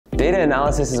Data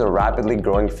analysis is a rapidly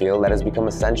growing field that has become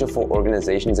essential for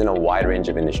organizations in a wide range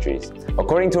of industries.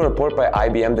 According to a report by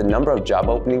IBM, the number of job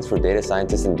openings for data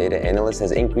scientists and data analysts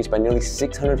has increased by nearly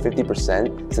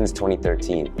 650% since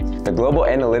 2013. The global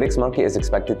analytics market is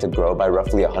expected to grow by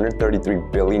roughly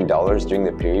 $133 billion during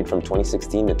the period from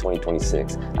 2016 to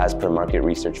 2026, as per Market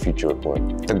Research Future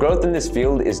Report. The growth in this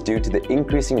field is due to the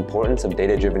increasing importance of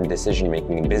data-driven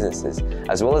decision-making in businesses,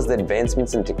 as well as the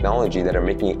advancements in technology that are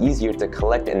making it easier to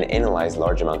collect and analyze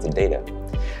large amounts of data.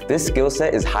 This skill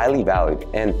set is highly valued,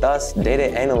 and thus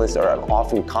data analysts are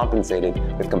often compensated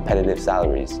with competitive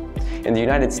salaries. In the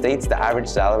United States, the average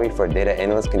salary for a data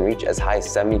analyst can reach as high as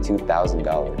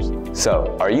 $72,000.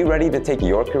 So, are you ready to take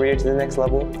your career to the next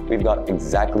level? We've got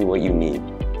exactly what you need.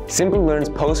 Simplilearn's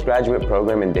postgraduate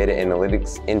program in data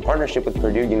analytics, in partnership with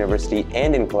Purdue University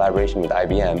and in collaboration with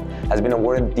IBM, has been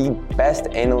awarded the best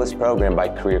analyst program by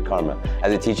Career Karma,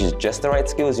 as it teaches just the right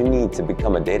skills you need to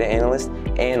become a data analyst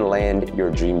and land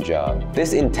your dream job.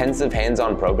 This intensive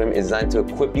hands-on program is designed to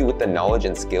equip you with the knowledge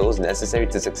and skills necessary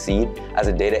to succeed as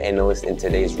a data analyst in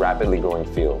today's rapidly growing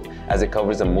field, as it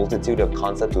covers a multitude of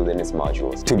concepts within its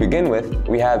modules. To begin with,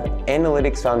 we have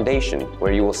Analytics Foundation,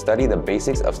 where you will study the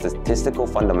basics of statistical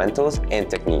fundamentals and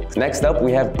techniques. Next up,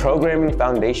 we have Programming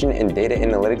Foundation in Data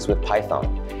Analytics with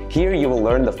Python. Here you will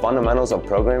learn the fundamentals of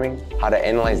programming, how to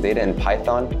analyze data in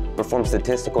Python, perform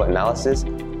statistical analysis,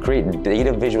 create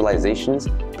data visualizations,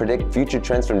 predict future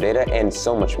trends from data, and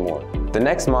so much more. The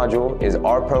next module is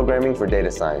R Programming for Data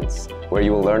Science, where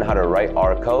you will learn how to write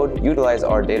R code, utilize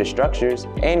R data structures,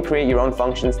 and create your own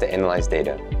functions to analyze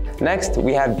data. Next,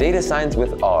 we have Data Science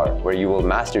with R, where you will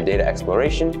master data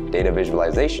exploration, data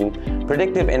visualization,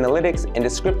 predictive analytics, and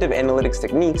descriptive analytics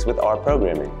techniques with R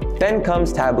programming. Then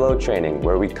comes Tableau training,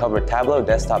 where we cover Tableau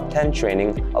Desktop 10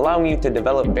 training, allowing you to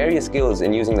develop various skills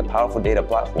in using the powerful data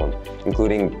platform,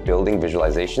 including building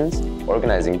visualizations,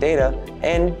 organizing data,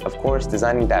 and, of course,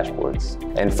 designing dashboards.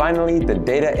 And finally, the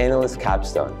Data Analyst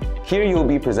Capstone. Here you will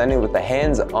be presented with a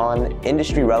hands-on,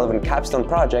 industry-relevant capstone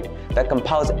project that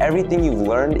compiles everything you've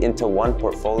learned into one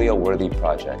portfolio-worthy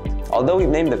project. Although we've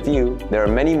named a few, there are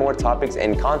many more topics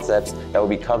and concepts that will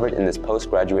be covered in this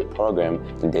postgraduate program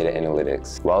in data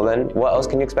analytics. Well then, what else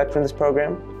can you expect from this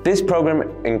program? This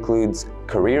program includes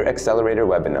Career Accelerator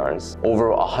webinars,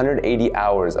 over 180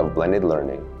 hours of blended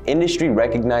learning,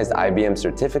 industry-recognized IBM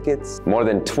certificates, more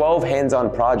than 12 hands-on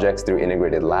projects through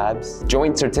integrated labs,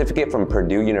 joint certificate from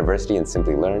Purdue University and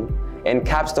Simplilearn, and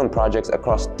capstone projects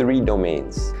across 3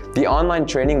 domains. The online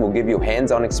training will give you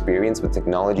hands-on experience with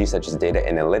technology such as data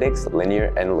analytics, linear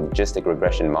and logistic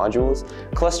regression modules,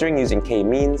 clustering using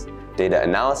k-means, data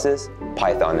analysis,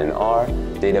 Python and R,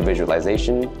 data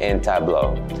visualization, and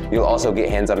Tableau. You'll also get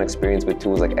hands-on experience with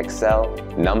tools like Excel,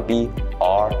 NumPy,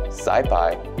 R,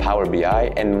 SciPy, Power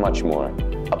BI, and much more.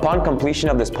 Upon completion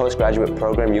of this postgraduate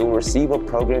program, you will receive a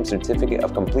program certificate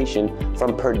of completion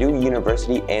from Purdue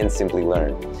University and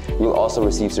Simplilearn. You will also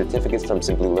receive certificates from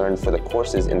Simplilearn for the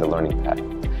courses in the learning path.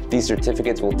 These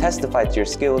certificates will testify to your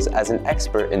skills as an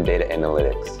expert in data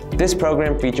analytics. This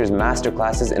program features master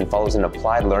classes and follows an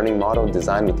applied learning model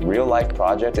designed with real-life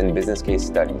projects and business case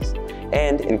studies.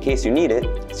 And in case you need it,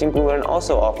 Simplilearn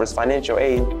also offers financial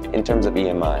aid in terms of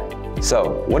EMI.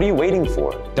 So, what are you waiting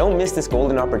for? Don't miss this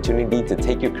golden opportunity to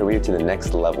take your career to the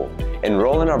next level.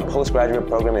 Enroll in our postgraduate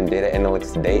program in data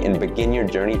analytics today and begin your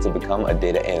journey to become a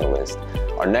data analyst.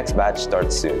 Our next batch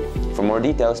starts soon. For more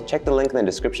details, check the link in the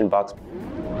description box.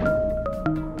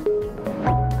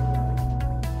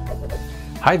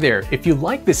 Hi there, if you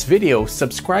like this video,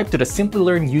 subscribe to the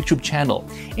Simplilearn YouTube channel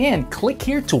and click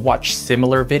here to watch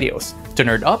similar videos. To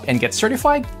nerd up and get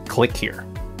certified, click here.